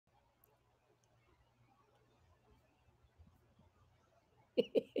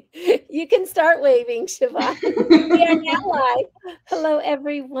You can start waving, Siobhan. We are now live. Hello,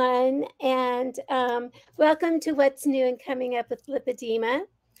 everyone, and welcome to What's New and Coming Up with Lipedema.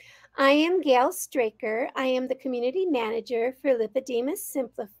 I am Gail Straker. I am the Community Manager for Lipedema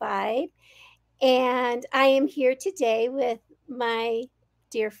Simplified, and I am here today with my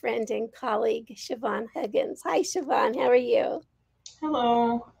dear friend and colleague, Siobhan Huggins. Hi, Siobhan. How are you?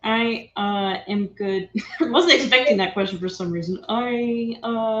 Hello, I am good. I wasn't expecting that question for some reason.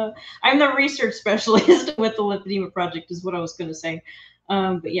 I'm the research specialist with the Lipedema project, is what I was going to say.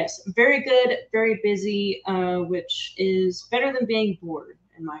 But yes, very good, very busy, which is better than being bored,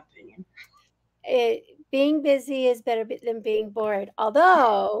 in my opinion. Being busy is better than being bored.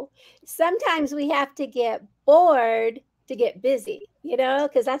 Although sometimes we have to get bored to get busy,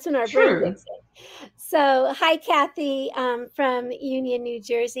 because that's when our brain True. kicks in. So, hi, Kathy from Union, New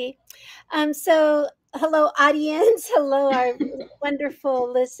Jersey. So, hello, audience. Hello, our wonderful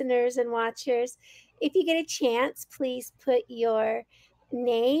listeners and watchers. If you get a chance, please put your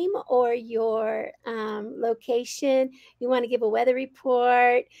name or your location. You want to give a weather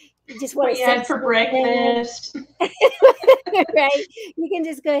report. You just want What to you say had for something. breakfast? Right, you can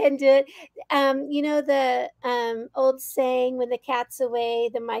just go ahead and do it. The old saying, when the cat's away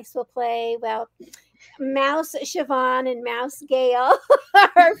the mice will play. Well, Mouse Siobhan and Mouse Gail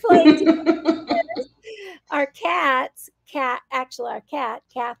are playing together. Our cat Catherine,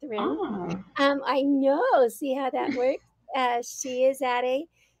 Ah, I know, see how that works. She is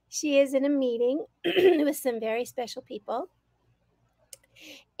in a meeting with some very special people,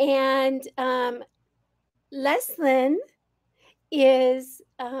 and Leslyn is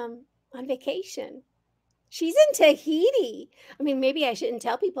on vacation. She's in Tahiti. I mean, maybe I shouldn't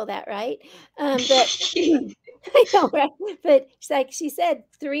tell people that, right? But I know, right? But she said,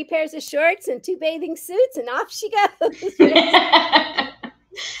 3 pairs of shorts and 2 bathing suits, and off she goes.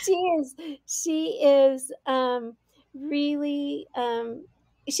 She is really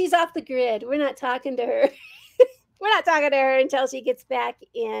she's off the grid. We're not talking to her. We're not talking to her until she gets back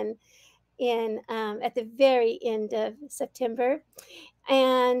in at the very end of September.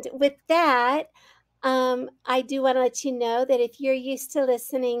 And with that, I do want to let you know that if you're used to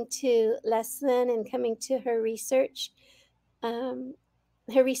listening to Leslyn and coming to her research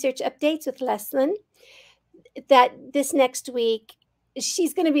updates with Leslyn, that this next week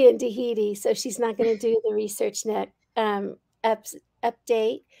she's going to be in Tahiti, so she's not going to do the research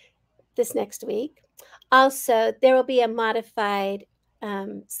update this next week. Also, there will be a modified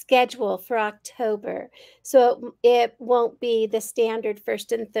schedule for October. So it won't be the standard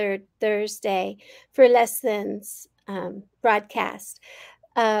first and third Thursday for Leslyn's broadcast.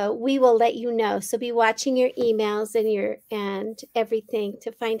 We will let you know. So be watching your emails and everything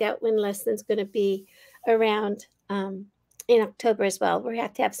to find out when Leslyn's going to be around in October as well. We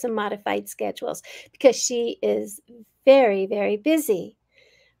have to have some modified schedules because she is very, very busy. I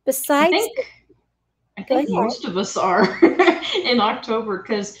Besides, think I go think ahead. most of us are in October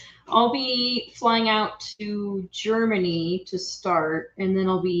because I'll be flying out to Germany to start, and then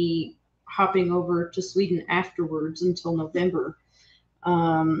I'll be hopping over to Sweden afterwards until November.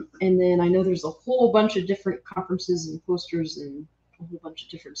 And then I know there's a whole bunch of different conferences and posters and a whole bunch of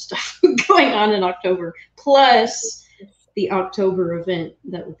different stuff going on in October, plus the October event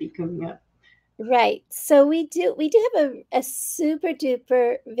that will be coming up. Right. So we do have a super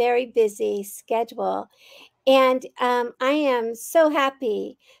duper very busy schedule. And I am so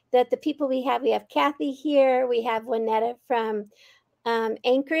happy that the people we have Kathy here, we have Juanetta from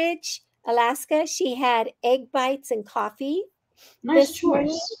Anchorage, Alaska. She had egg bites and coffee Nice this morning.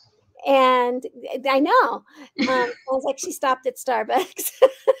 choice. And I know, sounds like she stopped at Starbucks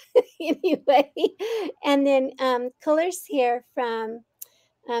anyway. And then Culler's here from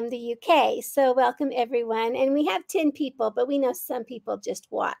the UK. So welcome everyone. And we have 10 people, but we know some people just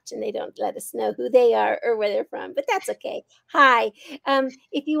watch and they don't let us know who they are or where they're from, but that's okay. Hi.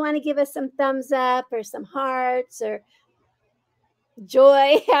 If you want to give us some thumbs up or some hearts or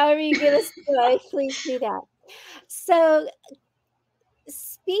joy, however you give us joy, please do that. So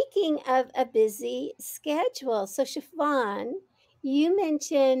speaking of a busy schedule, so Siobhan, you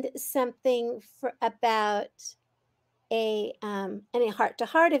mentioned something about a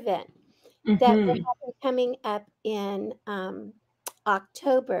heart-to-heart event that we're having coming up in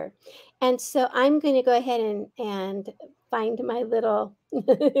October. And so I'm going to go ahead and find my little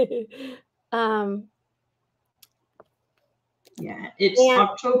Yeah, it's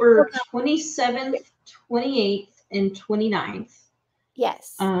October 27th, 28th, and 29th.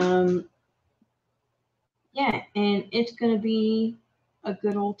 Yes. Yeah, and it's going to be a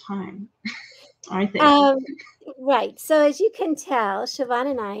good old time. I think. Right. So as you can tell,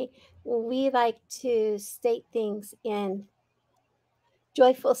 Siobhan and I, we like to state things in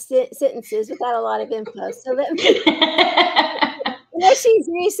joyful sentences without a lot of info. So let me, while she's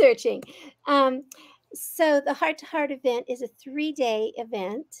researching. So the Heart to Heart event is a 3-day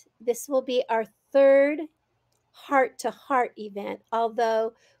event. This will be our third Heart to Heart event,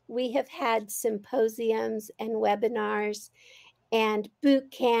 although we have had symposiums and webinars and boot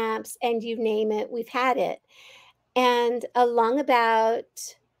camps and you name it, we've had it. And along about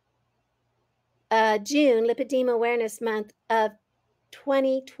June, Lipedema Awareness Month of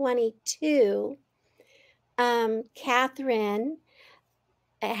 2022, Catherine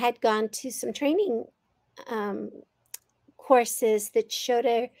had gone to some training courses that showed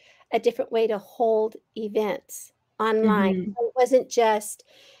her a different way to hold events online. Mm-hmm. So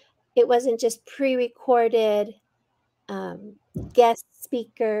it wasn't just pre-recorded guest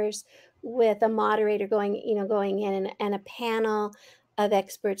speakers with a moderator going in and a panel of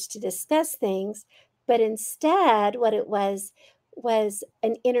experts to discuss things, but instead what it was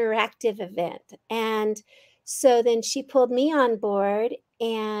an interactive event. And so then she pulled me on board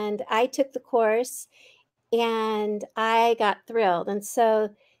and I took the course and I got thrilled. And so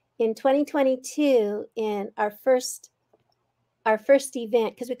in 2022, in our first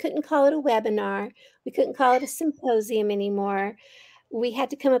event, because we couldn't call it a webinar, we couldn't call it a symposium anymore, we had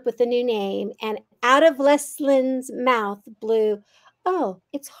to come up with a new name. And out of Leslyn's mouth blew, oh,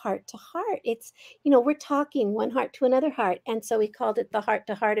 it's Heart to Heart. It's, we're talking one heart to another heart. And so we called it the Heart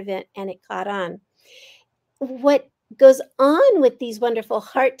to Heart event, and it caught on. What goes on with these wonderful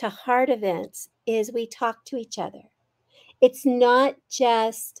Heart to Heart events is we talk to each other. It's not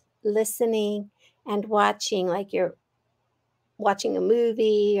just listening and watching like you're watching a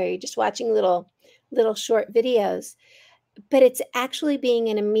movie or you're just watching little short videos, but it's actually being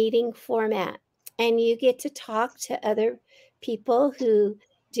in a meeting format, and you get to talk to other people who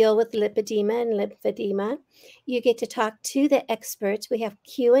deal with lipedema and lymphedema. You get to talk to the experts. We have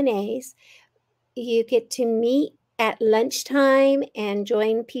Q&As. You get to meet at lunchtime and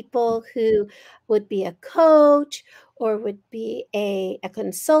join people who would be a coach or would be a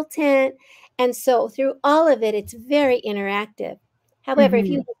consultant. And so through all of it, it's very interactive. However, if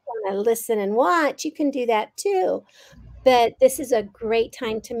you want to listen and watch, you can do that too. But this is a great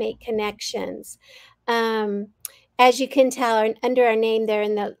time to make connections. As you can tell, under our name there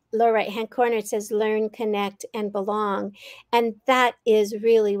in the lower right-hand corner, it says Learn, Connect, and Belong. And that is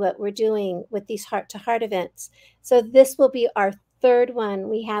really what we're doing with these heart-to-heart events. So this will be our third one.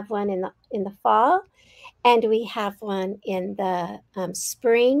 We have one in the fall, and we have one in the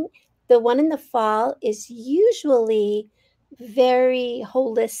spring. The one in the fall is usually very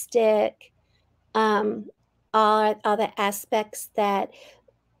holistic, all the aspects that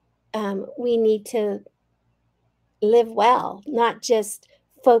we need to live well, not just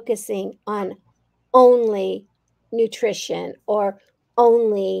focusing on only nutrition or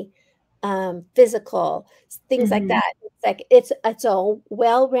only physical things like that. It's like it's a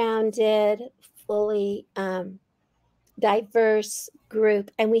well-rounded, fully diverse group,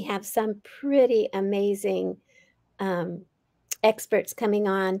 and we have some pretty amazing experts coming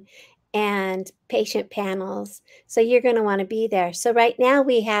on and patient panels. So you're going to want to be there. So right now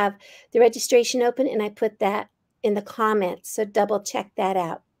we have the registration open, and I put that in the comments. So double check that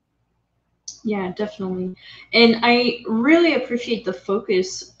out. Yeah, definitely. And I really appreciate the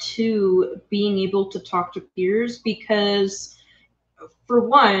focus to being able to talk to peers, because for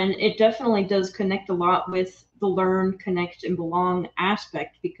one, it definitely does connect a lot with the learn, connect, and belong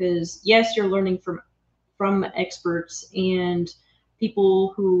aspect, because yes, you're learning from experts and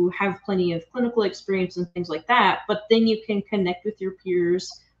people who have plenty of clinical experience and things like that, but then you can connect with your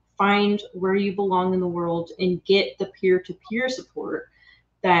peers, find where you belong in the world, and get the peer-to-peer support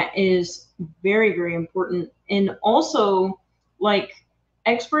that is very, very important. And also, like,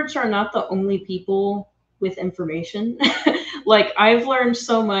 experts are not the only people with information. Like, I've learned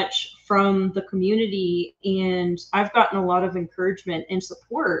so much from the community, and I've gotten a lot of encouragement and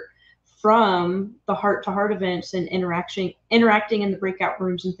support from the heart-to-heart events and interacting in the breakout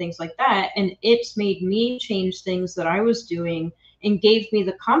rooms and things like that. And it's made me change things that I was doing and gave me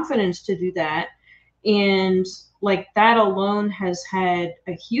the confidence to do that. And like, that alone has had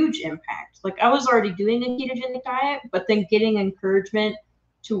a huge impact. Like, I was already doing a ketogenic diet, but then getting encouragement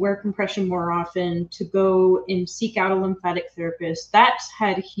to wear compression more often, to go and seek out a lymphatic therapist, that's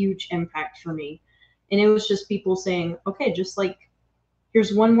had a huge impact for me. And it was just people saying, okay, just like,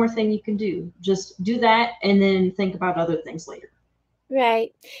 here's one more thing you can do. Just do that and then think about other things later.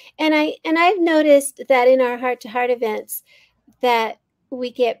 Right. And I've noticed that in our heart-to-heart events that we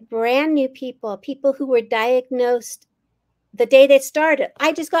get brand new people who were diagnosed the day that started.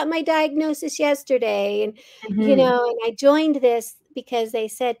 I just got my diagnosis yesterday, and and I joined this because they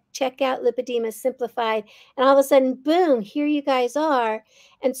said check out Lipedema Simplified, and all of a sudden, boom, here you guys are.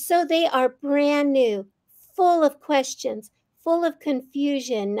 And so they are brand new, full of questions, full of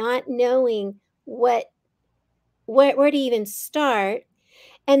confusion, not knowing where to even start.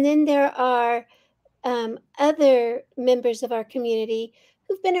 And then there are other members of our community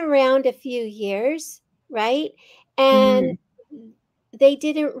who've been around a few years, right? And they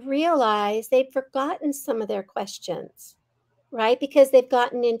didn't realize they'd forgotten some of their questions, right? Because they've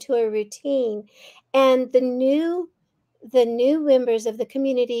gotten into a routine. And the new members of the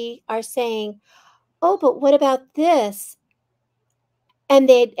community are saying, "Oh, but what about this?" And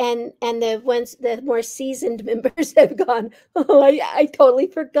the more seasoned members have gone, "Oh, I totally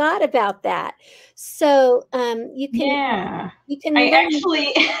forgot about that." So you can I learn.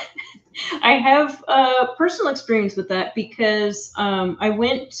 actually I have personal experience with that because I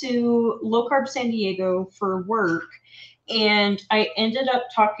went to Low Carb San Diego for work, and I ended up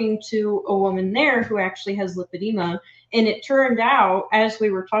talking to a woman there who actually has lipedema. And it turned out, as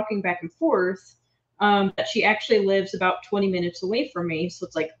we were talking back and forth, that she actually lives about 20 minutes away from me. So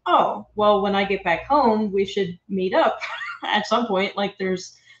it's like, oh, well, when I get back home, we should meet up at some point. Like,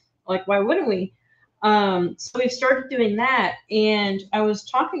 why wouldn't we? So we started doing that, and I was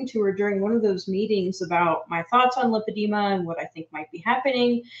talking to her during one of those meetings about my thoughts on lipedema and what I think might be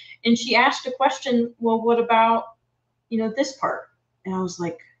happening. And she asked a question, well, what about, this part? And I was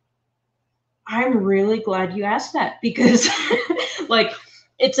like, I'm really glad you asked that because like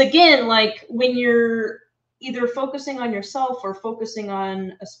it's again like when you're either focusing on yourself or focusing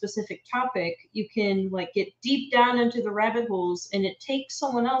on a specific topic, you can like get deep down into the rabbit holes, and it takes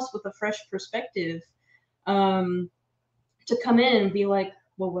someone else with a fresh perspective um, to come in and be like,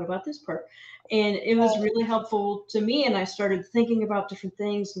 well, what about this part? And it was really helpful to me. And I started thinking about different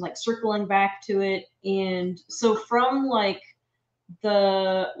things and like circling back to it. And so from like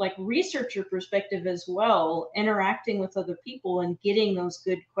the like researcher perspective as well, interacting with other people and getting those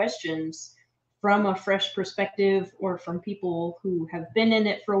good questions from a fresh perspective or from people who have been in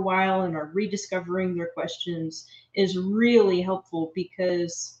it for a while and are rediscovering their questions is really helpful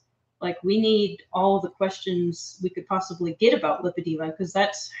because like we need all the questions we could possibly get about lipedema because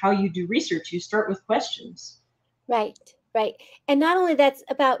that's how you do research. You start with questions. Right, right. And not only that's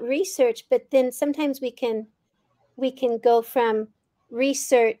about research, but then sometimes we can go from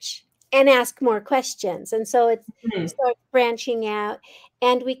research and ask more questions. And so it starts branching out.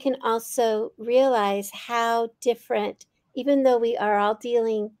 And we can also realize how different, even though we are all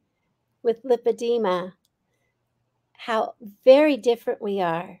dealing with lipedema, how very different we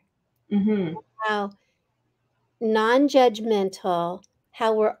are, how non-judgmental,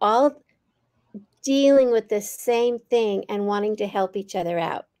 how we're all dealing with the same thing and wanting to help each other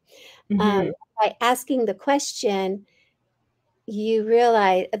out. By asking the question, you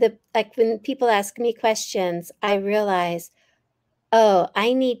realize like when people ask me questions, I realize, oh,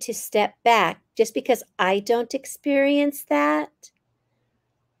 I need to step back just because I don't experience that.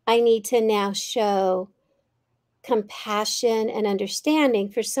 I need to now show compassion and understanding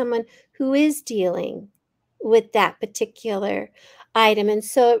for someone who is dealing with that particular item. And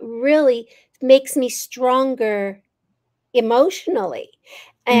so it really makes me stronger emotionally.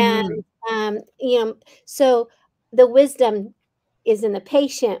 And, so the wisdom is in the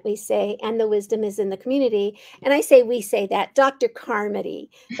patient, we say, and the wisdom is in the community. And I say, we say that. Dr. Matt Carmody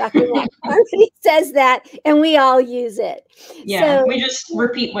says that, and we all use it. Yeah, So we just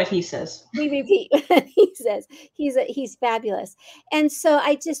repeat what he says. we repeat what he says. He's fabulous. And so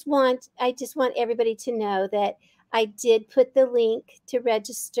I just want everybody to know that I did put the link to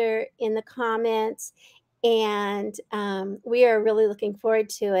register in the comments, and we are really looking forward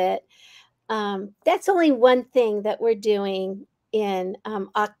to it. That's only one thing that we're doing in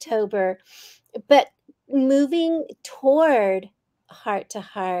October, but moving toward heart to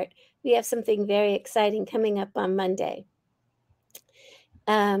heart, we have something very exciting coming up on Monday.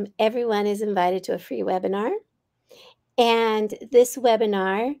 Everyone is invited to a free webinar, and this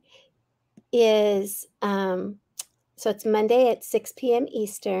webinar is so it's Monday at 6 p.m.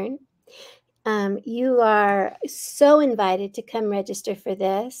 Eastern. You are so invited to come register for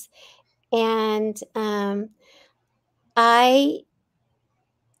this. And I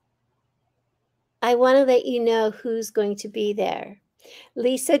want to let you know who's going to be there.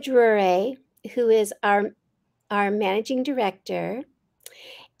 Lisa Drury, who is our managing director,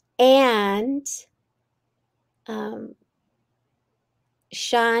 and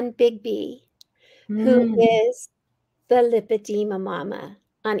Sean Bigby, who is the Lipedema Mama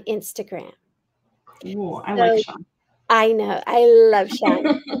on Instagram. Cool. I like So Sean. I know. I love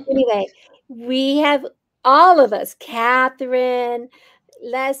Sean. Anyway, we have all of us, Catherine,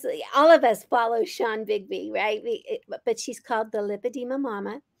 Leslie, all of us follow Sean Bigby, right? But she's called the Lipedema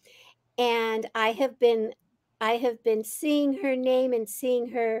Mama. And I have been seeing her name and seeing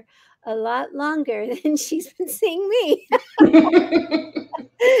her a lot longer than she's been seeing me.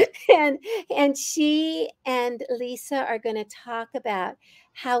 and she and Lisa are going to talk about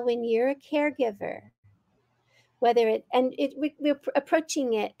how when you're a caregiver, whether we're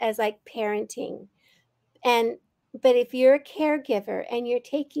approaching it as like parenting, but if you're a caregiver and you're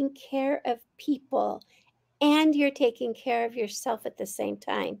taking care of people and you're taking care of yourself at the same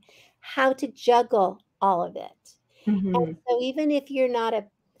time, how to juggle all of it. And so even if you're not a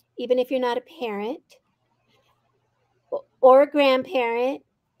parent or a grandparent,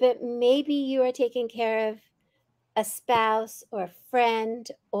 but maybe you are taking care of a spouse or a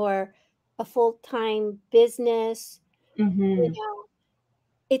friend or a full-time business, you know,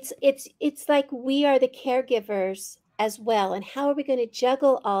 it's like we are the caregivers as well. And how are we going to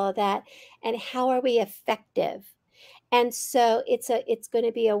juggle all of that? And how are we effective? And so it's going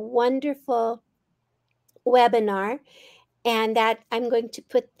to be a wonderful webinar, and that I'm going to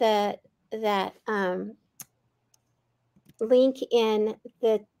put that link in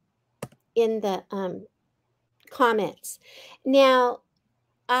the comments. Now,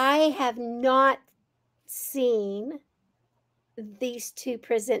 I have not seen these two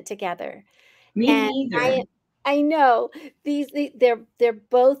present together, Me and neither. I know they're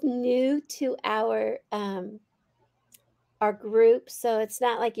both new to our group, so it's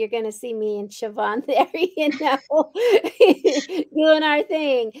not like you're going to see me and Siobhan there, doing our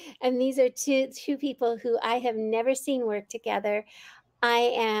thing. And these are two people who I have never seen work together.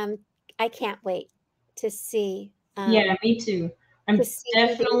 I can't wait to see. Yeah, me too. To I'm see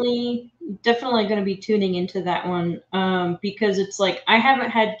who they. definitely going to be tuning into that one because it's like I haven't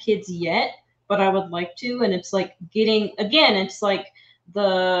had kids yet, but I would like to, and it's like it's like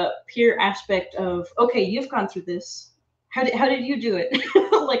the peer aspect of, okay, you've gone through this. How did you do it?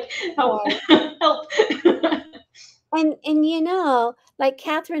 Like help Right. help. And like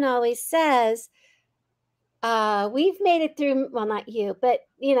Catherine always says, we've made it through, well, not you, but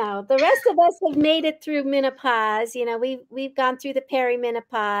the rest of us have made it through menopause. We've gone through the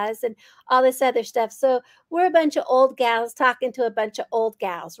perimenopause and all this other stuff. So we're a bunch of old gals talking to a bunch of old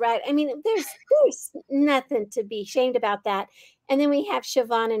gals, right? I mean, there's nothing to be ashamed about that. And then we have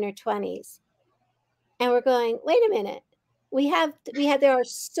Siobhan in her 20s. And we're going, wait a minute. There are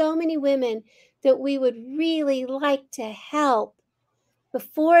so many women that we would really like to help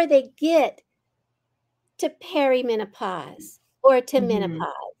before they get to perimenopause or to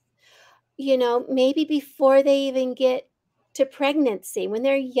menopause, maybe before they even get to pregnancy, when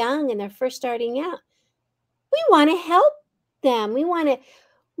they're young and they're first starting out. We want to help them. We want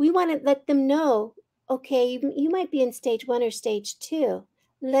to let them know, okay, you might be in stage 1 or stage 2.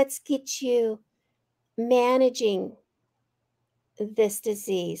 Let's get you managing this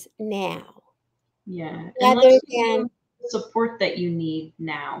disease now. Yeah, and Rather let's give than, you the support that you need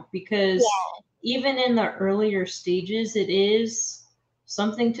now because yeah, even in the earlier stages, it is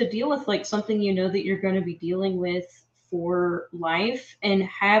something to deal with, like something that you're going to be dealing with for life, and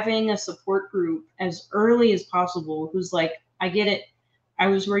having a support group as early as possible who's like, I get it, I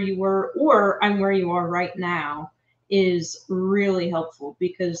was where you were, or I'm where you are right now, is really helpful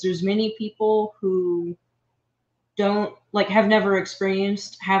because there's many people who don't like have never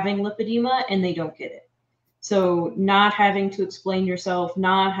experienced having lipedema and they don't get it. So not having to explain yourself,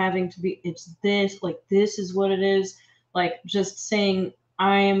 not having to be, it's this, like this is what it is, like just saying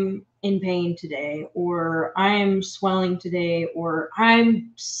I'm in pain today, or I'm swelling today, or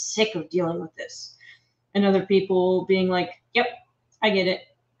I'm sick of dealing with this. And other people being like, yep, I get it.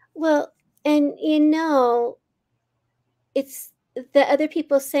 well, and it's the other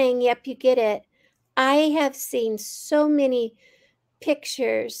people saying, yep, you get it. I have seen so many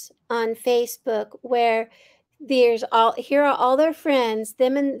pictures on Facebook where here are all their friends,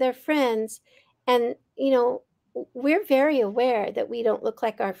 them and their friends, and we're very aware that we don't look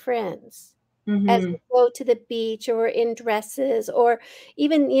like our friends as Mm-hmm. we go to the beach or in dresses or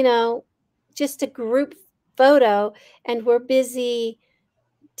even just a group photo, and we're busy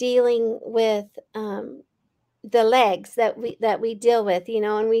dealing with the legs that we deal with,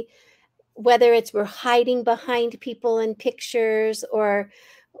 and whether it's we're hiding behind people in pictures, or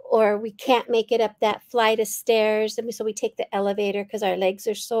we can't make it up that flight of stairs, and so we take the elevator because our legs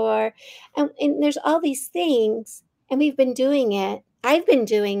are sore, and there's all these things, and I've been doing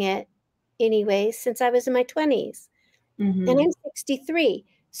it anyway since I was in my 20s. Mm-hmm. and I'm 63.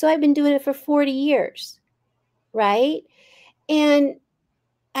 So I've been doing it for 40 years, right? And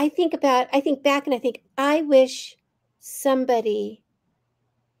I think back and I think, I wish somebody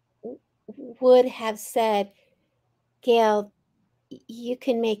would have said, Gail, you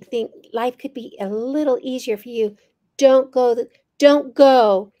can make life could be a little easier for you. Don't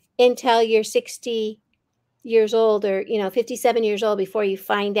go until you're 60 years old, or 57 years old, before you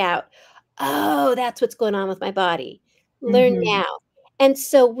find out, oh, that's what's going on with my body. Learn Mm-hmm. now. And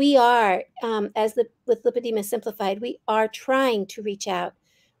so we are, with Lipedema Simplified, we are trying to reach out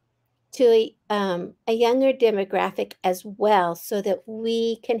to a younger demographic as well, so that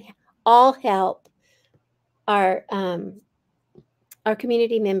we can all help our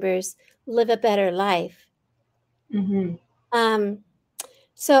community members live a better life. Mm-hmm. Um,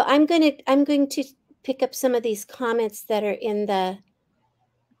 so I'm going to pick up some of these comments that are in the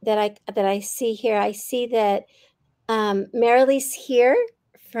that I see here. I see that Marilee's here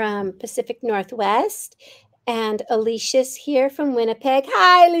from Pacific Northwest, and Alicia's here from Winnipeg.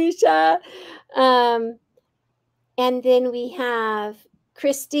 Hi, Alicia. And then we have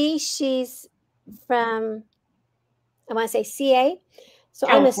Christy. She's from, I want to say, CA. So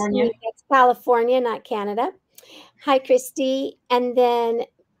I'm California. assuming that's California, not Canada. Hi, Christy. And then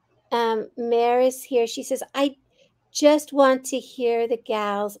Mare is here. She says, I just want to hear the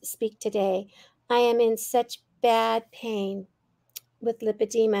gals speak today. I am in such bad pain with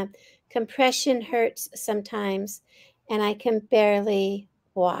lipedema. Compression hurts sometimes, and I can barely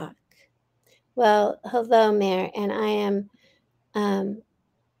walk. Well, hello, Mare, and um,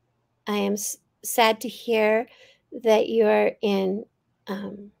 I am sad to hear that you're in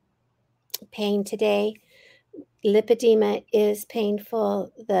pain today. Lipedema is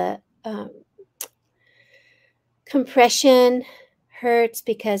painful. The compression hurts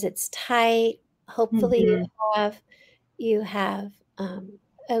because it's tight. Hopefully, Mm-hmm. you have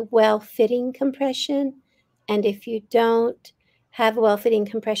a well-fitting compression, and if you don't have well-fitting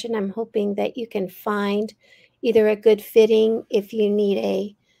compression, I'm hoping that you can find either a good fitting if you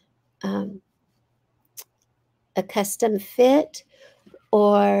need a custom fit,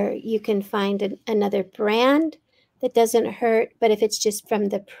 or you can find another brand that doesn't hurt. But if it's just from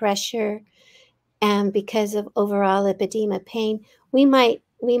the pressure and because of overall lipedema pain, we might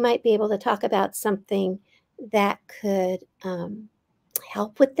be able to talk about something that could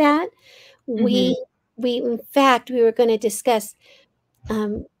help with that. Mm-hmm. We in fact, we were going to discuss.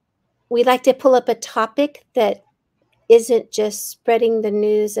 We'd like to pull up a topic that isn't just spreading the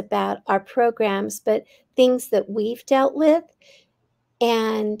news about our programs, but things that we've dealt with.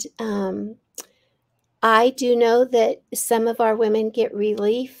 And I do know that some of our women get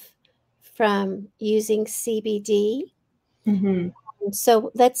relief from using CBD. Mm-hmm.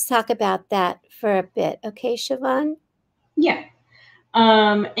 So let's talk about that for a bit. Okay, Siobhan? Yeah.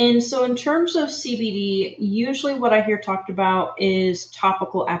 And so in terms of CBD, usually what I hear talked about is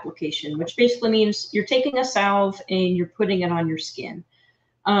topical application, which basically means you're taking a salve and you're putting it on your skin.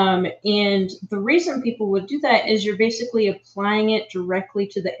 And the reason people would do that is you're basically applying it directly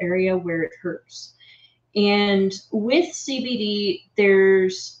to the area where it hurts. And with CBD,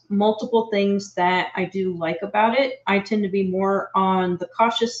 there's multiple things that I do like about it. I tend to be more on the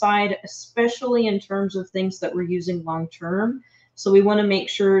cautious side, especially in terms of things that we're using long term. So we want to make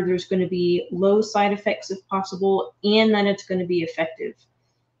sure there's going to be low side effects if possible, and that it's going to be effective.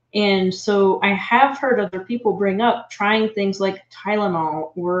 And so I have heard other people bring up trying things like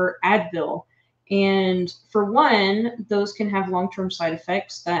Tylenol or Advil. And for one, those can have long term side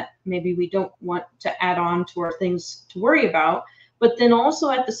effects that maybe we don't want to add on to our things to worry about. But then also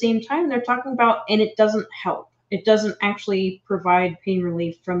at the same time, they're talking about, and it doesn't help. It doesn't actually provide pain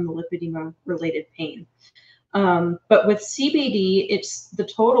relief from the lipedema related pain. But with CBD, it's the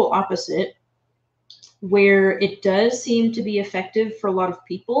total opposite, where it does seem to be effective for a lot of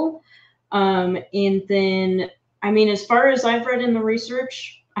people. And then, I mean, as far as I've read in the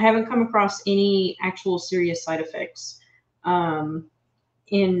research, I haven't come across any actual serious side effects. And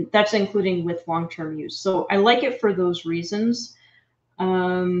that's including with long-term use. So I like it for those reasons.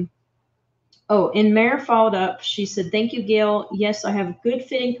 Oh, and Mare followed up. She said, "Thank you, Gail. Yes, I have good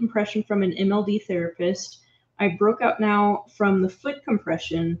fitting compression from an MLD therapist. I broke out now from the foot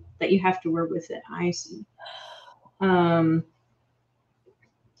compression that you have to wear with it." I see. Um,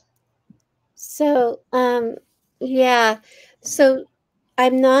 So, yeah. So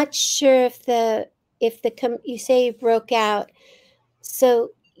I'm not sure if you say you broke out.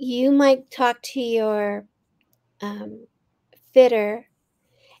 So you might talk to your fitter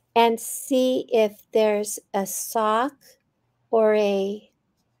and see if there's a sock or a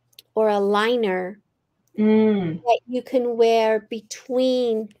liner Mm. that you can wear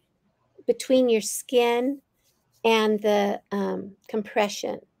between your skin and the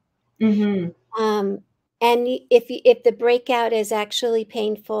compression. Mm-hmm. Um, and if the breakout is actually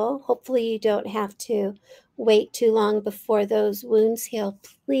painful, hopefully you don't have to wait too long before those wounds heal.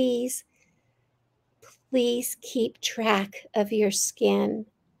 Please keep track of your skin.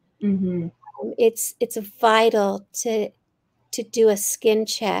 Mm-hmm. It's vital to do a skin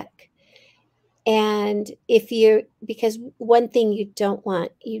check. And because one thing you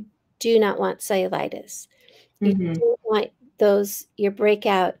do not want cellulitis. You Mm-hmm. don't want your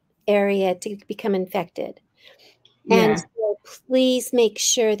breakout area to become infected. And Yeah. so please make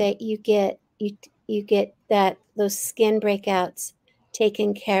sure that you get those skin breakouts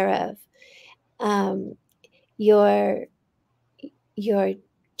taken care of. Um, your your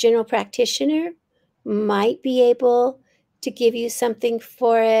general practitioner might be able to give you something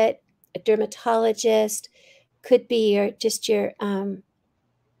for it. A dermatologist could be your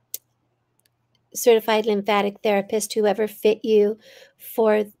certified lymphatic therapist, whoever fit you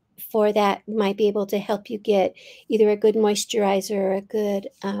for that might be able to help you get either a good moisturizer or a good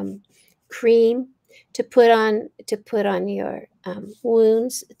cream to put on your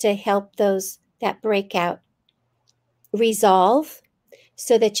wounds to help that breakout resolve,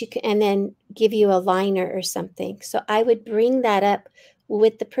 so that you can, and then give you a liner or something. So I would bring that up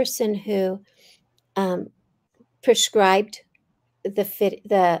with the person who um, prescribed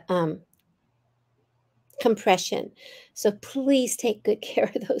the compression. So please take good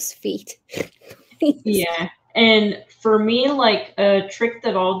care of those feet. Please. Yeah. And for me, like a trick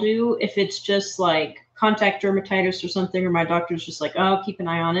that I'll do if it's just like contact dermatitis or something, or my doctor's just like, oh, keep an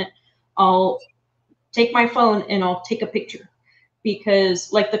eye on it, I'll take my phone and I'll take a picture.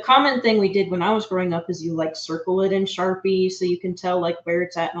 Because like the common thing we did when I was growing up is you like circle it in Sharpie so you can tell like where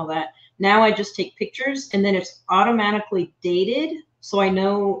it's at and all that. Now I just take pictures and then it's automatically dated so I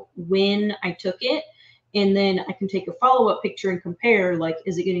know when I took it, and then I can take a follow-up picture and compare, like,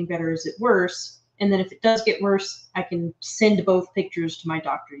 is it getting better, is it worse? And then if it does get worse, I can send both pictures to my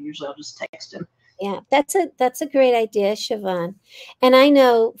doctor. Usually I'll just text him. Yeah, that's a great idea, Siobhan. And I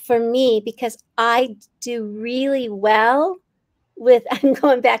know for me, because I do really well with, I'm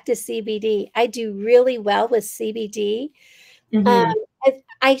going back to CBD. I do really well with CBD. Um, Mm-hmm.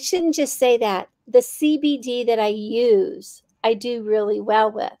 I shouldn't just say that. The CBD that I use, I do really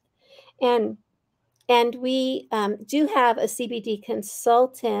well with. And we do have a CBD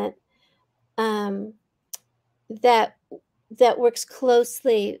consultant um, that works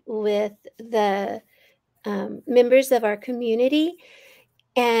closely with the members of our community,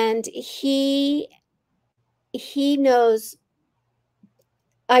 and he knows.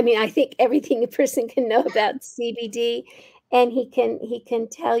 I mean, I think everything a person can know about CBD, and he can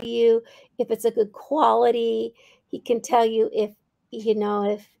tell you if it's a good quality. He can tell you if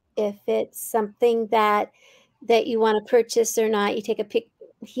if it's something that you want to purchase or not. You take a pic.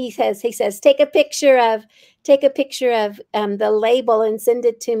 He says take a picture of the label and send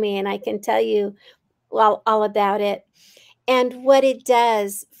it to me, and I can tell you all about it. And what it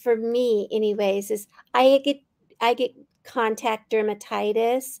does for me, anyways, is I get contact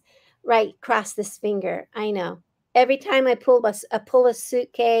dermatitis right across this finger. I know. Every time I pull a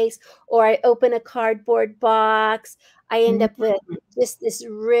suitcase or I open a cardboard box, I end up with just this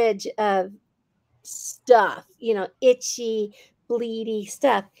ridge of stuff, itchy, bleedy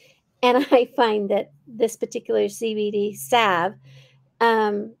stuff. And I find that this particular CBD salve,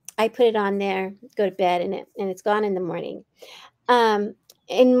 I put it on there, go to bed, and it's gone in the morning. Um,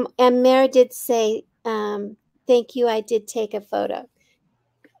 and Mara did say, "Thank you. I did take a photo."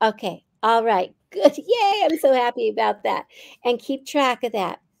 Okay, all right, good. Yay! I'm so happy about that. And keep track of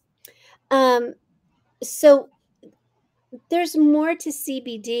that. Um, so there's more to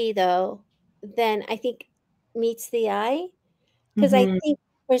CBD though than I think meets the eye, because I Mm-hmm. think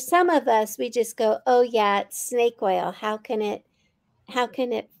for some of us we just go, "Oh yeah, it's snake oil. How can it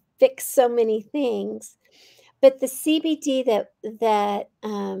fix so many things?" But the CBD that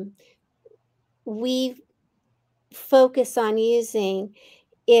we focus on using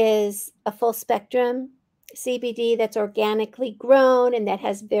is a full spectrum CBD that's organically grown and that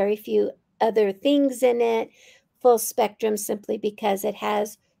has very few other things in it. Full spectrum simply because it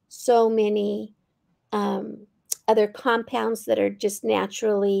has so many um, other compounds that are just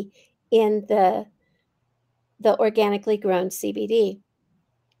naturally in the organically grown CBD,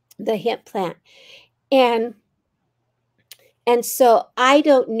 the hemp plant. And so I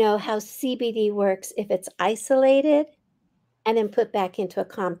don't know how CBD works if it's isolated and then put back into a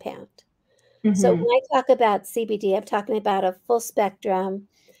compound. So Mm-hmm. when I talk about CBD, I'm talking about a full spectrum,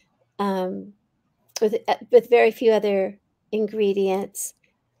 um, with very few other ingredients,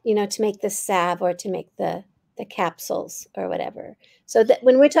 to make the salve or to make the capsules or whatever. So that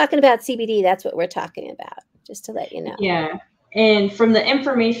when we're talking about CBD, that's what we're talking about, just to let you know. Yeah. And from the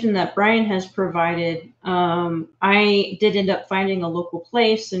information that Brian has provided, I did end up finding a local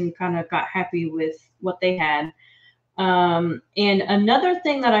place and kind of got happy with what they had. And another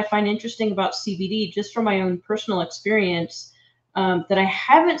thing that I find interesting about CBD, just from my own personal experience, that I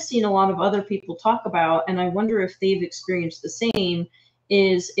haven't seen a lot of other people talk about, and I wonder if they've experienced the same,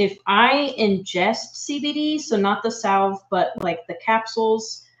 is if I ingest CBD, so not the salve, but like the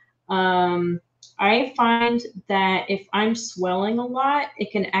capsules, I find that if I'm swelling a lot,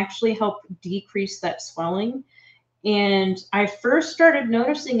 it can actually help decrease that swelling. And I first started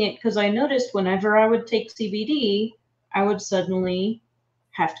noticing it because I noticed whenever I would take CBD, I would suddenly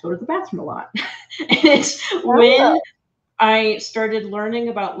have to go to the bathroom a lot. And it's when Oh, I started learning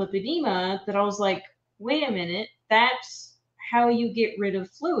about lipedema that I was like, wait a minute, that's how you get rid of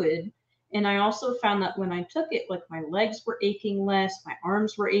fluid. And I also found that when I took it, like my legs were aching less, my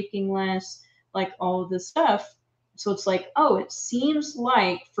arms were aching less, like all of this stuff. So it's like, oh, it seems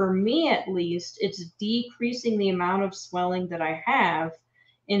like for me at least, it's decreasing the amount of swelling that I have.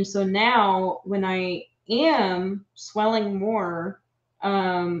 And so now when I am swelling more,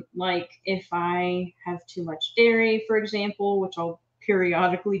 like if I have too much dairy, for example, which I'll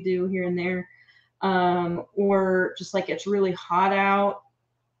periodically do here and there, or just like it's really hot out,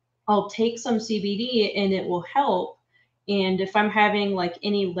 I'll take some CBD and it will help. And if I'm having like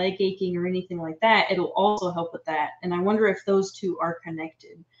any leg aching or anything like that, it'll also help with that. And I wonder if those two are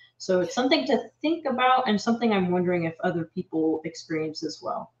connected. So it's something to think about and something I'm wondering if other people experience as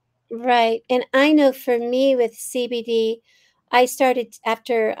well. right. And I know for me with CBD, I started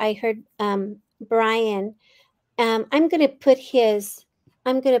after I heard Brian. I'm going to put his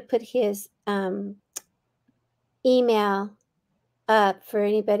email up for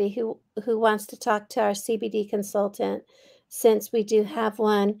anybody who wants to talk to our CBD consultant, since we do have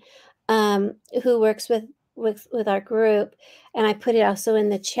one who works with our group, and I put it also in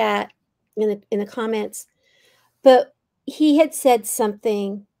the chat in the comments. But he had said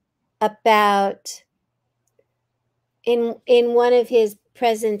something about in one of his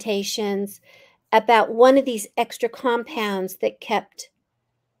presentations about one of these extra compounds that kept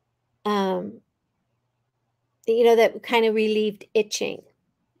um, that kind of relieved itching.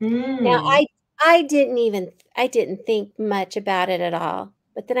 Now Mm. I didn't think much about it at all,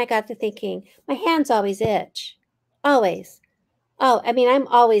 but then I got to thinking, my hands always itch. Always. Oh, I mean, I'm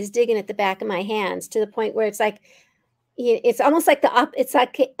always digging at the back of my hands to the point where it's like it's almost like it's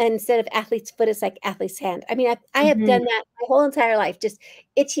like instead of athlete's foot, it's like athlete's hand. I mean, I have Hmm. done that my whole entire life, just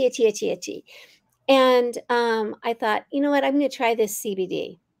itchy, itchy, itchy, itchy. And I thought, you know what, I'm going to try this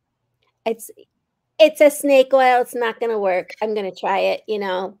CBD. It's it's a snake oil. It's not going to work. I'm going to try it, and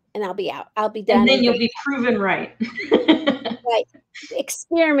I'll be out. I'll be And done then and you'll good. be proven right. Right.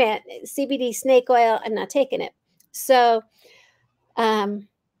 Experiment CBD snake oil. I'm not taking it. So, um,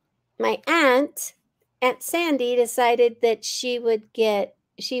 my Aunt Sandy, decided that she would get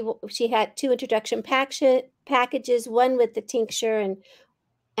she had two introduction packages, one with the tincture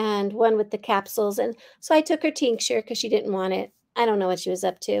and one with the capsules. And so I took her tincture because she didn't want it. I don't know what she was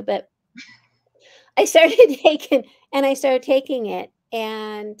up to, but I started I started taking it,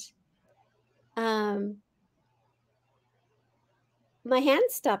 and um, my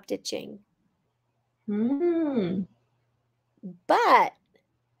hands stopped itching, Mm. but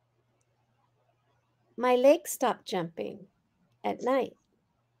my legs stopped jumping at night.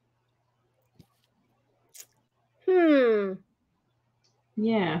 Hmm.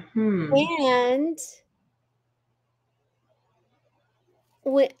 Yeah. Hmm. And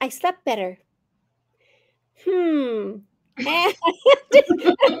I slept better. Hmm. And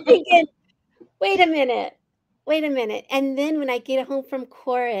I'm thinking, wait a minute. Wait a minute. And then when I get home from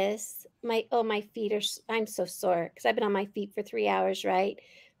chorus, my feet are I'm so sore because I've been on my feet for 3 hours, right?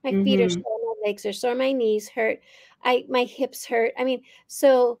 My feet are Hmm. sore, my legs are sore, my knees hurt, my hips hurt. I mean,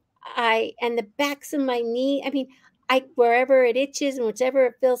 so I and the backs of my knee, I mean, I wherever it itches and whichever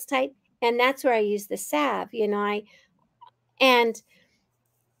it feels tight, and that's where I use the salve, and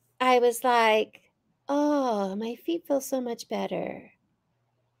I was like, oh, my feet feel so much better.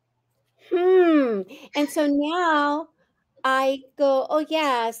 And so now I go, "Oh,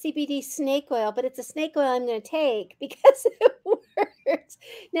 yeah, CBD snake oil," but it's a snake oil I'm gonna take because it works.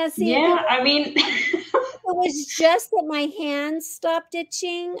 Now see, Yeah. I mean, if it was just that my hands stopped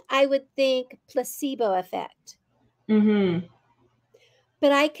itching, I would think placebo effect. hmm.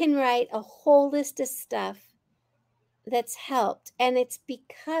 But I can write a whole list of stuff that's helped, and it's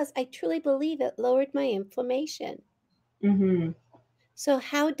because I truly believe it lowered my inflammation. Mm-hmm. So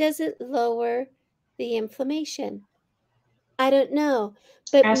how does it lower the inflammation? I don't know,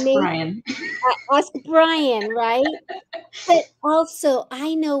 but Ask maybe Brian. ask Brian, right? But also,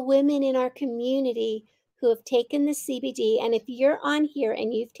 I know women in our community who have taken the CBD, and if you're on here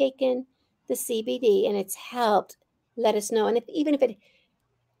and you've taken the CBD and it's helped, let us know. And if even if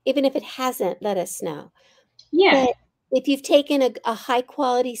it hasn't, let us know. Yeah. But if you've taken a high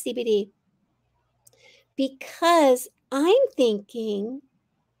quality CBD, because I'm thinking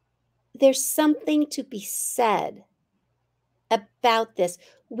there's something to be said about this.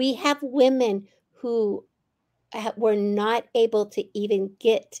 We have women who were not able to even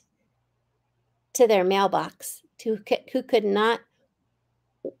get to their mailbox, who could not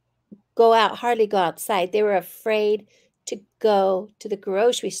go out, hardly go outside. They were afraid to go to the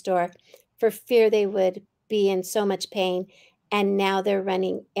grocery store for fear they would be in so much pain. And now they're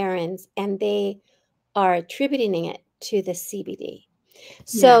running errands and they are attributing it to the CBD. Yeah.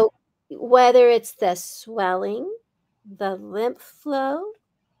 So whether it's the swelling, the lymph flow,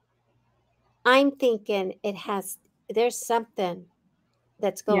 I'm thinking there's something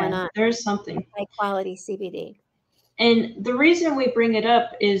that's going Yeah. on There's with something. high quality CBD. And the reason we bring it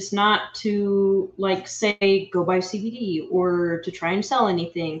up is not to like say go buy CBD or to try and sell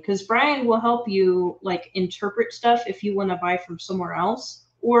anything, because Brian will help you like interpret stuff if you want to buy from somewhere else,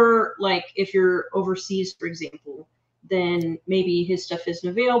 or like if you're overseas, for example, then maybe his stuff isn't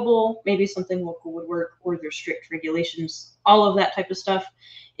available, maybe something local would work, or there's strict regulations, all of that type of stuff.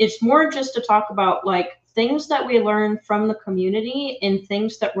 It's more just to talk about like things that we learn from the community and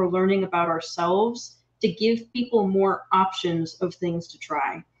things that we're learning about ourselves to give people more options of things to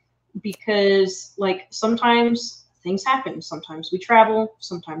try, because like sometimes things happen, sometimes we travel,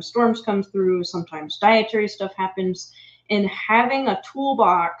 sometimes storms come through, sometimes dietary stuff happens, and having a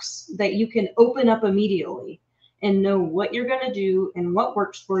toolbox that you can open up immediately and know what you're going to do and what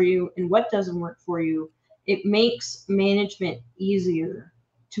works for you and what doesn't work for you, it makes management easier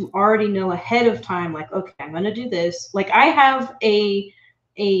to already know ahead of time, like, okay, I'm going to do this. Like I have a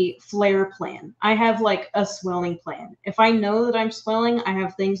flare plan. I have like a swelling plan. If I know that I'm swelling, I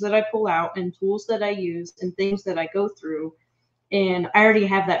have things that I pull out and tools that I use and things that I go through. And I already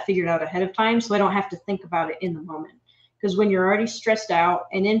have that figured out ahead of time, so I don't have to think about it in the moment. Because when you're already stressed out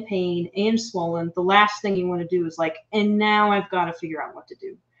and in pain and swollen, the last thing you want to do is like, and now I've got to figure out what to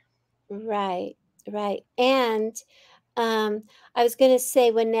do. Right, right. And um, I was going to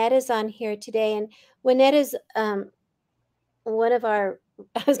say Winetta's on here today, and Winetta's one of our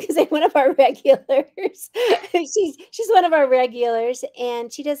I was gonna say one of our regulars. She's one of our regulars,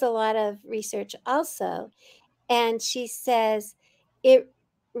 and she does a lot of research also. And she says it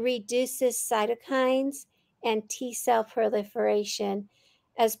reduces cytokines and T cell proliferation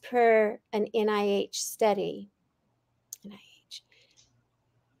as per an NIH study. NIH.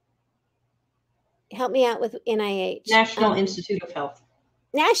 Help me out with NIH. National Institute of Health.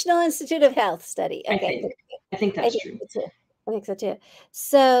 National Institute of Health study. I Okay, think. I think I that's think true. so too. I think so too.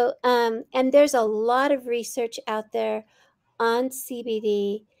 So, and there's a lot of research out there on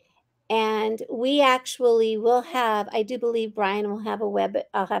CBD, and we actually will have. I do believe Brian will have a web.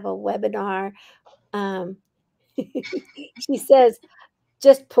 I'll have a webinar. Um, she says,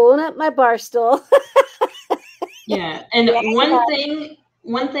 just pulling up my bar stool. Yeah, and Yeah,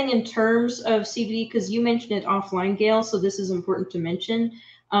 one thing in terms of CBD, because you mentioned it offline, Gail, so this is important to mention.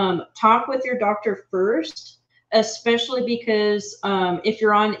 Talk with your doctor first, especially because if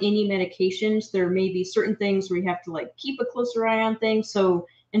you're on any medications, there may be certain things where you have to like keep a closer eye on things. So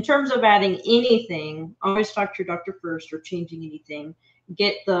in terms of adding anything, always talk to your doctor first or changing anything.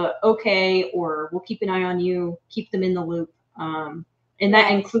 Get the okay, or we'll keep an eye on you, keep them in the loop. And that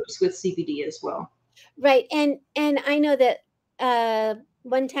right, includes with CBD as well. right, and I know that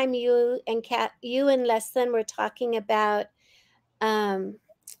one time you and Leslyn were talking about um,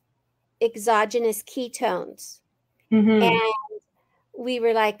 exogenous ketones, and Mm-hmm. we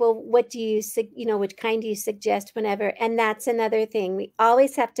were like, well, what do you which kind do you suggest whenever? And that's another thing. We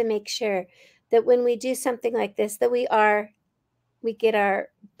always have to make sure that when we do something like this, that we get our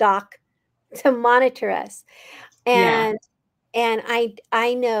doc to monitor us. Yeah. And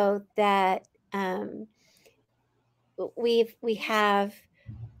I know that we have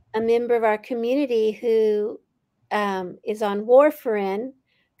a member of our community who is on warfarin,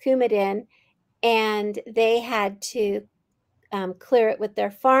 Coumadin, and they had to clear it with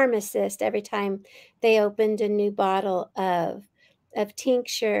their pharmacist every time they opened a new bottle of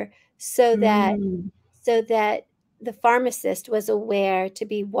tincture, so that Mm. so that the pharmacist was aware to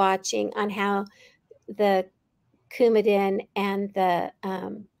be watching on how the Coumadin and the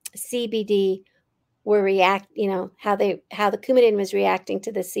CBD were how the Coumadin was reacting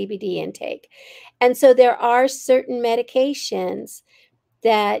to the CBD intake. And so there are certain medications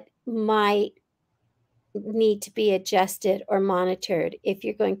that might need to be adjusted or monitored if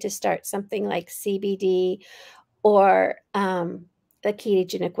you're going to start something like CBD or a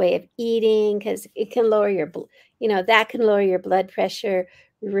ketogenic way of eating, because it can lower your, that can lower your blood pressure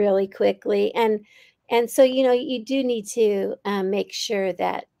really quickly. And so, you do need to make sure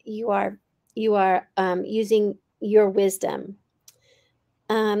that you are using your wisdom.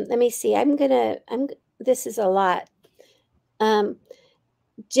 Let me see. This is a lot.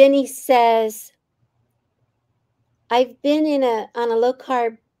 Jenny says, I've been in the low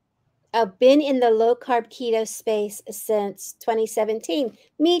carb keto space since 2017.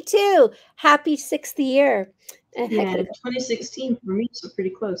 Me too. Happy 6th year. Yeah, 2016 for me, so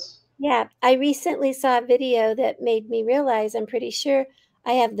pretty close. Yeah, I recently saw a video that made me realize I'm pretty sure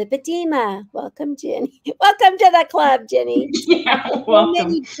I have lipedema. Welcome, Jenny. Welcome to the club, Jenny. Yeah, so welcome.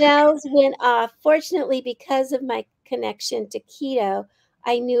 Many bells went off. Fortunately, because of my connection to keto,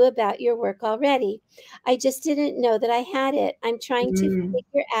 I knew about your work already. I just didn't know that I had it. I'm trying to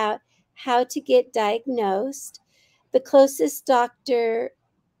figure out how to get diagnosed. The closest doctor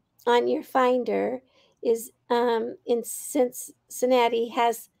on your finder is in Cincinnati,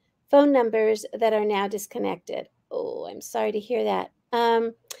 has phone numbers that are now disconnected. Oh, I'm sorry to hear that.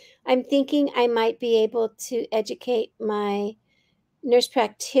 I'm thinking I might be able to educate my nurse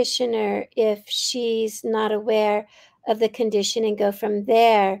practitioner if she's not aware of the condition and go from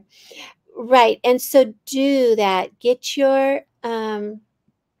there. Right. And so do that. Get your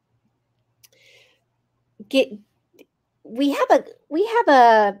we have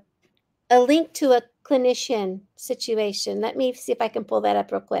a link to a clinician situation. Let me see if I can pull that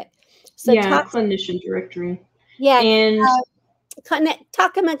up real quick. So yeah, clinician directory. Yeah. And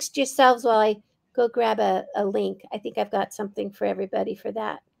talk amongst yourselves while I go grab a link. I think I've got something for everybody for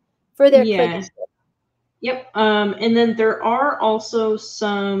that. For their clinician. Yep. And then there are also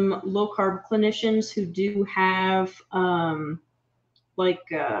some low carb clinicians who do have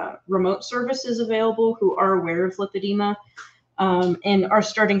remote services available who are aware of lipedema and are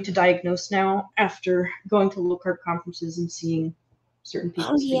starting to diagnose now after going to low carb conferences and seeing certain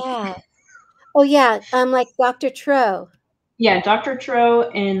people. Oh yeah. Like Dr. Tro. Yeah, Dr. Tro,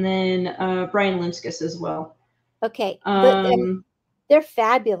 and then Brian Linskus as well. Okay. They're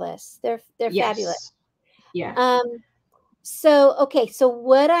fabulous. They're fabulous. Yeah. So okay, so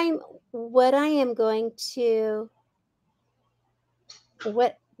what I am going to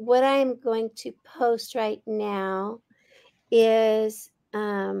post right now is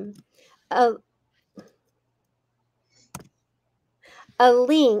a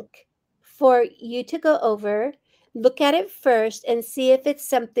link for you to go over, look at it first, and see if it's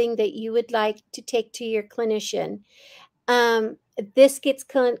something that you would like to take to your clinician. This gets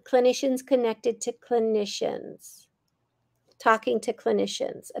clinicians connected to clinicians, talking to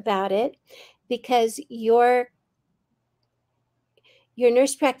clinicians about it, because your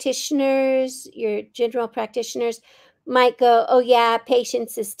nurse practitioners, your general practitioners might go, oh yeah,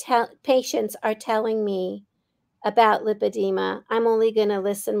 patients are telling me about lipedema. I'm only going to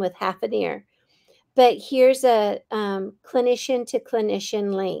listen with half an ear. But here's a clinician to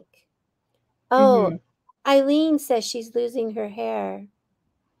clinician link. Oh, Eileen says she's losing her hair.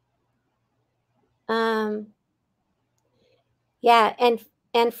 Yeah, and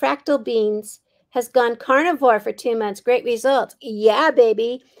Fractal Beans has gone carnivore for 2 months. Great results. Yeah,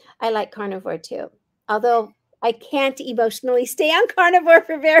 baby. I like carnivore too. Although I can't emotionally stay on carnivore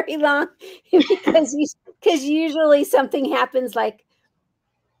for very long because usually something happens like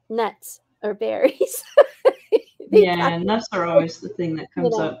nuts or berries. Nuts are always the thing that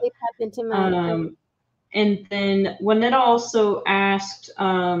comes up. They pop into my and then Juanetta also asked,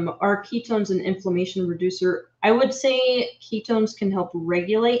 are ketones an inflammation reducer? I would say ketones can help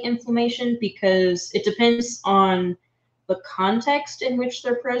regulate inflammation because it depends on the context in which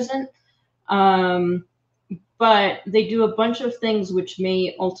they're present. But they do a bunch of things which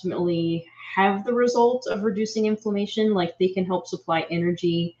may ultimately have the result of reducing inflammation, like they can help supply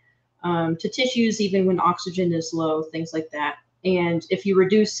energy to tissues even when oxygen is low, things like that. And if you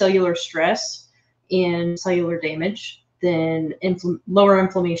reduce cellular stress and cellular damage, then lower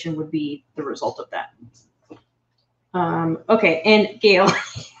inflammation would be the result of that. Okay, and Gail.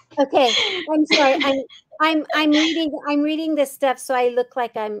 Okay, I'm sorry. I'm reading this stuff, so I look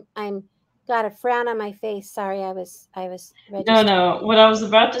like I'm got a frown on my face. Sorry, I was registering. No. What I was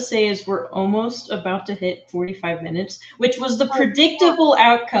about to say is we're almost about to hit 45 minutes, which was the predictable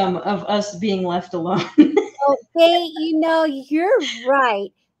outcome of us being left alone. Oh, you're right.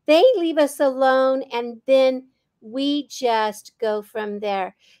 They leave us alone and then we just go from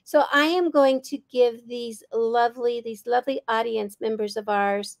there. So I am going to give these lovely audience members of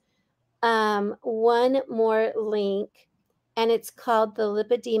ours one more link, and it's called the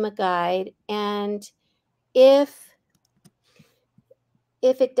Lipedema Guide. And if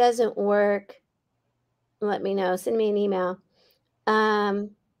it doesn't work, let me know. Send me an email.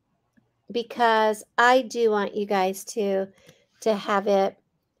 Because I do want you guys to have it.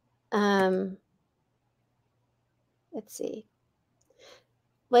 Let's see.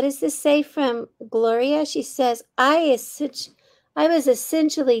 What does this say from Gloria? She says, I was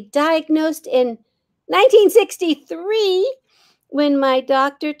essentially diagnosed in 1963 when my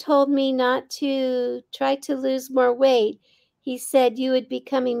doctor told me not to try to lose more weight. He said you would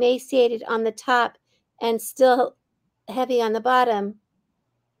become emaciated on the top and still heavy on the bottom.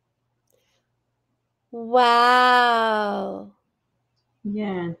 Wow.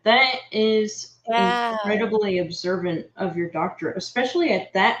 Yeah, that is Wow. incredibly observant of your doctor, especially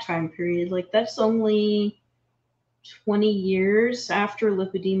at that time period. Like, that's only 20 years after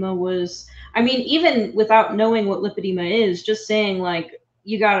lipedema was. I mean, even without knowing what lipedema is, just saying, like,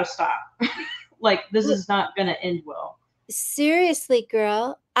 you gotta stop. Like, this is not gonna end well. Seriously,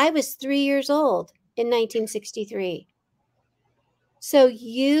 girl, I was 3 years old in 1963. So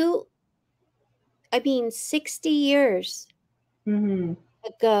 60 years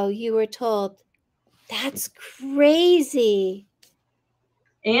ago, you were told, that's crazy.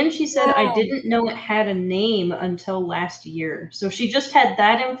 And she said, I didn't know it had a name until last year. So she just had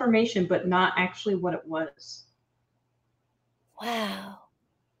that information, but not actually what it was. Wow.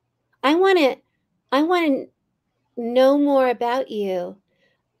 I want to know more about you.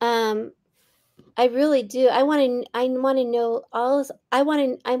 I really do. I want to know I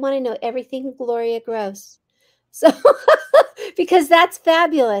want to know everything Gloria Gross. So because that's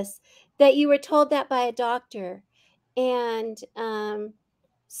fabulous that you were told that by a doctor. And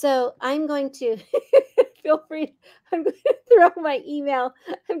so I'm going to feel free. I'm going to throw my email.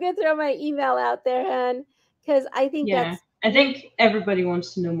 I'm going to throw my email out there, hon, because I think that's. I think everybody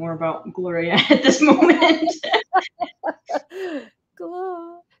wants to know more about Gloria at this moment.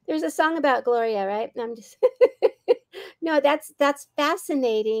 There's a song about Gloria, right? I'm just no, that's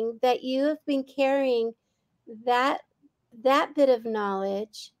fascinating that you have been carrying that bit of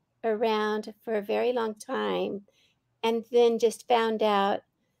knowledge around for a very long time and then just found out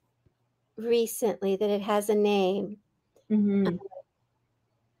recently that it has a name.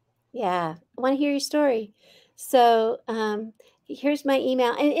 Yeah, I want to hear your story. So here's my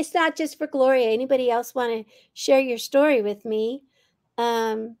email. And it's not just for Gloria. Anybody else want to share your story with me?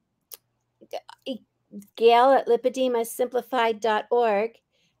 Gail at lipedemasimplified.org.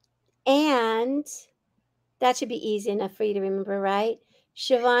 And that should be easy enough for you to remember, right?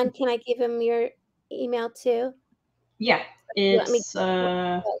 Siobhan, can I give him your email too? Yeah, You want me it's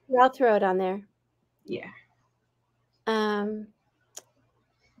I'll throw it on there. Yeah. I've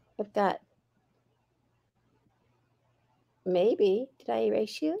got maybe. Did I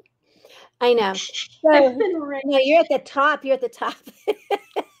erase you? I know. So no, you're at the top. You're at the top.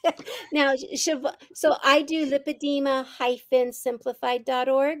 Now, so I do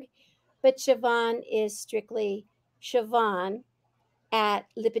lipedema-simplified.org, but Siobhan is strictly Siobhan at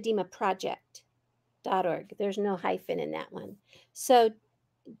lipedemaproject.org. There's no hyphen in that one. So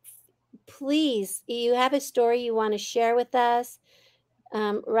please, you have a story you want to share with us,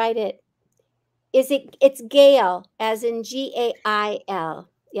 write it. It's Gail, as in Gail.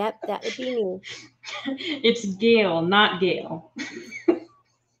 Yep, that would be me. It's Gail, not Gail.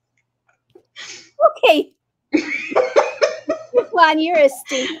 Okay. Juan, you're a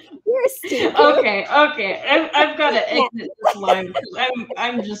stink. You're a stink. Okay. I've got to exit this live because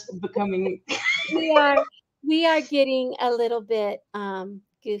I'm just becoming. We are getting a little bit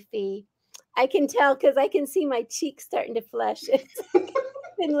goofy. I can tell because I can see my cheeks starting to flush. It's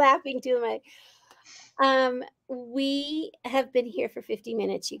been laughing too much. We have been here for 50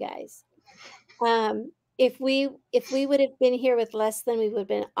 minutes, you guys. If we would have been here with Leslyn, we would have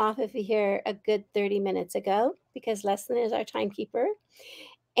been off of here a good 30 minutes ago because Leslyn is our timekeeper.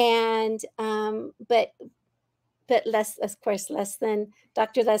 And but of course,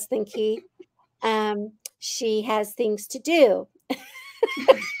 Dr. Leslyn Key, she has things to do.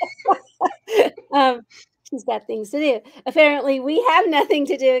 She's got things to do. Apparently, we have nothing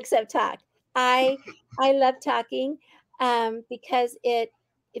to do except talk. I love talking because it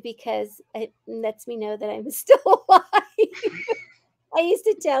lets me know that I'm still alive. I used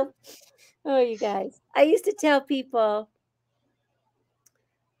to tell, you guys, I used to tell people,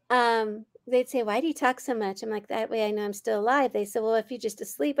 they'd say, "Why do you talk so much?" I'm like, "That way I know I'm still alive." They said, "Well, if you're just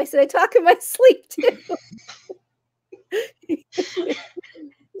asleep." I said, "I talk in my sleep too."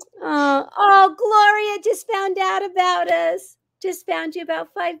 Oh, Gloria just found out about us. Just found you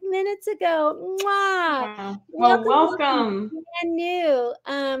about 5 minutes ago. Mwah! Wow. Well, Welcome, welcome. brand new.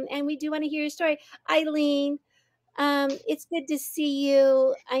 And we do want to hear your story. Eileen, it's good to see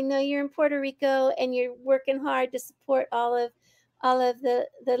you. I know you're in Puerto Rico and you're working hard to support all of the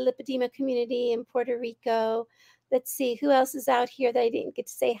lipedema community in Puerto Rico. Let's see who else is out here that I didn't get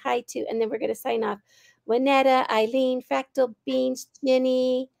to say hi to, and then we're going to sign off. Juanetta, Eileen, Fractal Beans,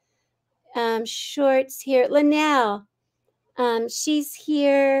 Jenny, Shorts here. Linnell, she's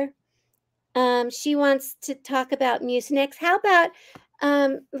here. She wants to talk about Mucinex. How about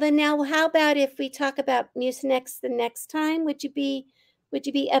Linnell? How about if we talk about Mucinex the next time? Would you be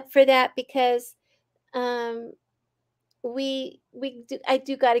up for that? Because I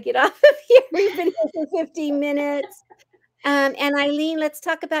do got to get off of here. We've been here for 15 minutes. And Eileen, let's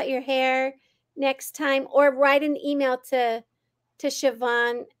talk about your hair next time, or write an email to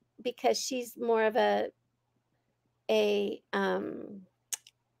Siobhan, because she's more of a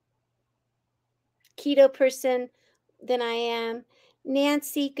keto person than I am.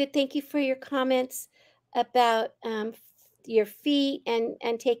 Nancy, good. Thank you for your comments about your feet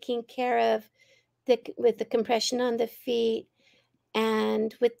and taking care of with the compression on the feet.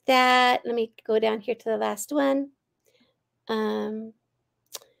 And with that, let me go down here to the last one.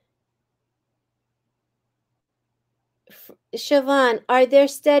 Siobhan, are there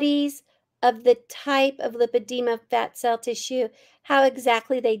studies of the type of lipedema fat cell tissue, how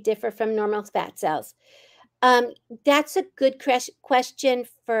exactly they differ from normal fat cells? That's a good question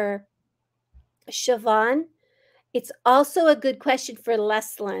for Siobhan. It's also a good question for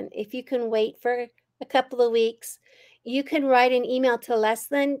Leslyn. If you can wait for a couple of weeks, you can write an email to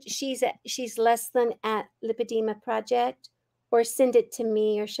Leslyn. She's Leslyn at Lipedema Project, or send it to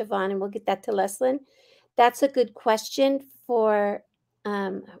me or Siobhan, and we'll get that to Leslyn. That's a good question for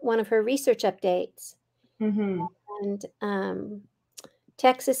one of her research updates. Mm-hmm. And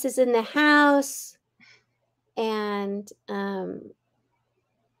Texas is in the house. And oh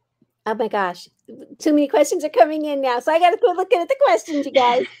my gosh, too many questions are coming in now. So I got to quit looking at the questions, you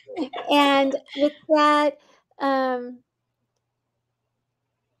guys. And with that,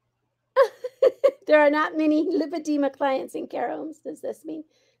 there are not many lipedema clients in care homes. Does this mean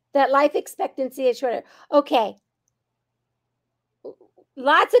that life expectancy is shorter? Okay.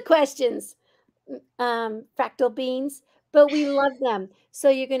 Lots of questions, Fractal Beans, but we love them. So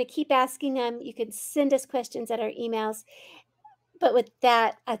you're going to keep asking them. You can send us questions at our emails. But with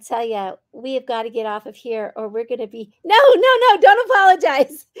that, I tell you, we have got to get off of here, or we're going to be no, don't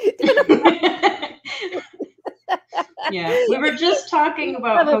apologize. Yeah, we were just talking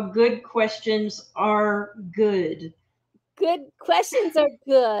about how good questions are good. Good questions are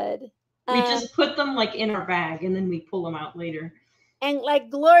good. We just put them like in our bag and then we pull them out later. And like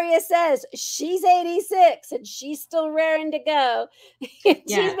Gloria says, she's 86 and she's still raring to go.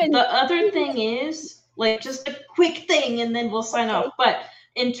 Yeah, the other thing is, like, just a quick thing and then we'll sign off. But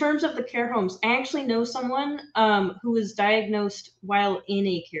in terms of the care homes, I actually know someone who was diagnosed while in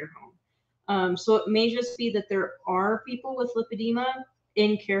a care home. So it may just be that there are people with lipedema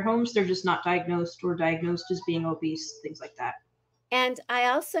in care homes. They're just not diagnosed, or diagnosed as being obese, things like that. And I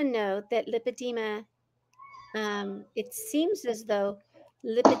also know that lipedema, it seems as though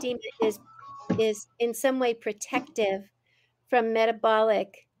lipedema is in some way protective from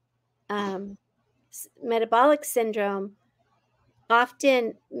metabolic syndrome.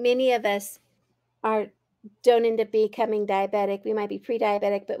 Often, many of us don't end up becoming diabetic. We might be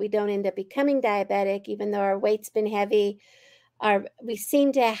pre-diabetic, but we don't end up becoming diabetic, even though our weight's been heavy. We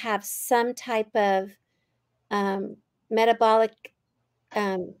seem to have some type of metabolic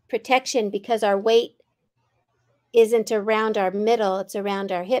protection, because our weight isn't around our middle, it's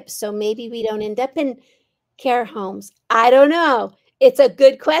around our hips. So maybe we don't end up in care homes. I don't know. It's a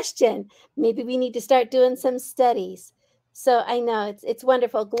good question. Maybe we need to start doing some studies. So I know it's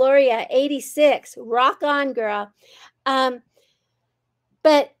wonderful. Gloria, 86, rock on, girl.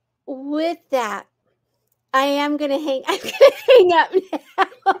 But with that, I'm gonna hang up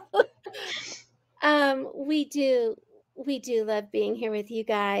now. We do love being here with you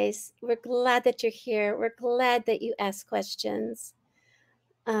guys. We're glad that you're here. We're glad that you ask questions.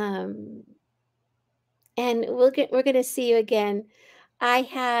 And we're going to see you again.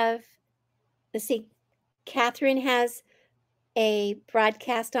 Let's see, Catherine has a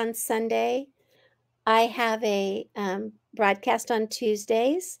broadcast on Sunday. I have a broadcast on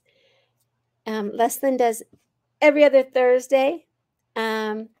Tuesdays. Leslyn does every other Thursday.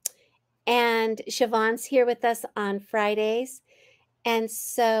 And and Siobhan's here with us on Fridays. And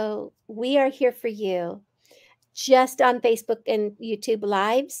so we are here for you just on Facebook and YouTube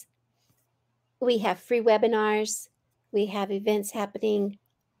Lives. We have free webinars. We have events happening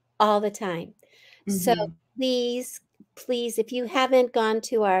all the time. So please, if you haven't gone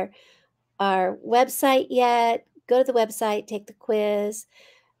to our website yet, go to the website, take the quiz,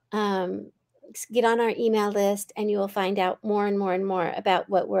 get on our email list, and you will find out more and more and more about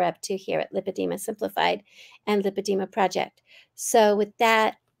what we're up to here at Lipedema Simplified and Lipedema Project. So with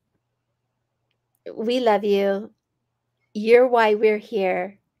that, we love you. You're why we're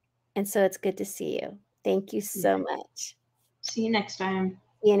here. And so it's good to see you. Thank you so much. See you next time.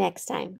 See you next time.